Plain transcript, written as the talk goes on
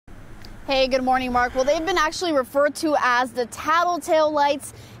Hey, good morning, Mark. Well, they've been actually referred to as the tattletale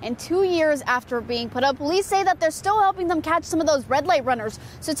lights, and 2 years after being put up, police say that they're still helping them catch some of those red light runners.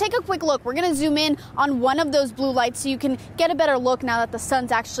 So take a quick look. We're going to zoom in on one of those blue lights so you can get a better look now that the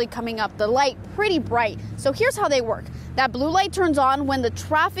sun's actually coming up. The light pretty bright. So here's how they work. That blue light turns on when the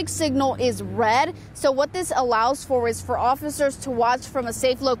traffic signal is red. So what this allows for is for officers to watch from a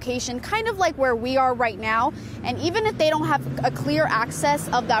safe location, kind of like where we are right now. And even if they don't have a clear access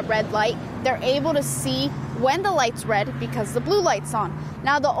of that red light, they're able to see when the light's red because the blue light's on.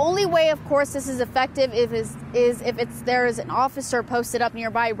 Now, the only way, of course, this is effective is if there is an officer posted up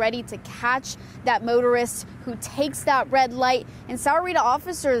nearby ready to catch that motorist who takes that red light. And Sahuarita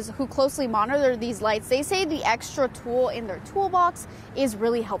officers who closely monitor these lights, they say the extra tool in their toolbox is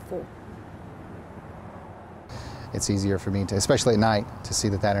really helpful. It's easier for me to, especially at night, to see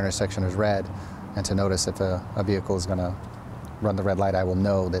that intersection is red and to notice if a vehicle is going to run the red light. I will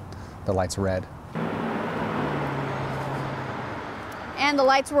know that the light's red. And the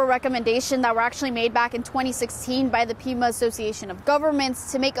lights were a recommendation that were actually made back in 2016 by the Pima Association of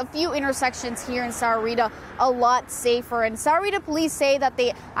Governments to make a few intersections here in Sahuarita a lot safer. And Sahuarita police say that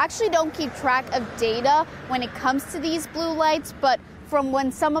they actually don't keep track of data when it comes to these blue lights, but from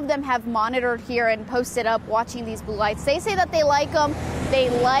when some of them have monitored here and posted up watching these blue lights, they say that they like them. They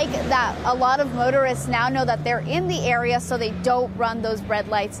like that a lot of motorists now know that they're in the area, so they don't run those red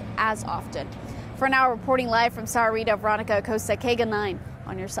lights as often. For now, reporting live from Sahuarita, Veronica Acosta, KGUN 9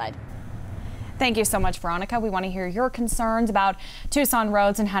 on your side. Thank you so much, Veronica. We want to hear your concerns about Tucson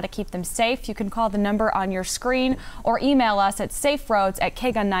roads and how to keep them safe. You can call the number on your screen or email us at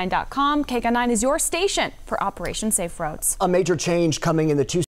saferoads@kgun9.com. KGUN 9 is your station for Operation Safe Roads. A major change coming in the Tucson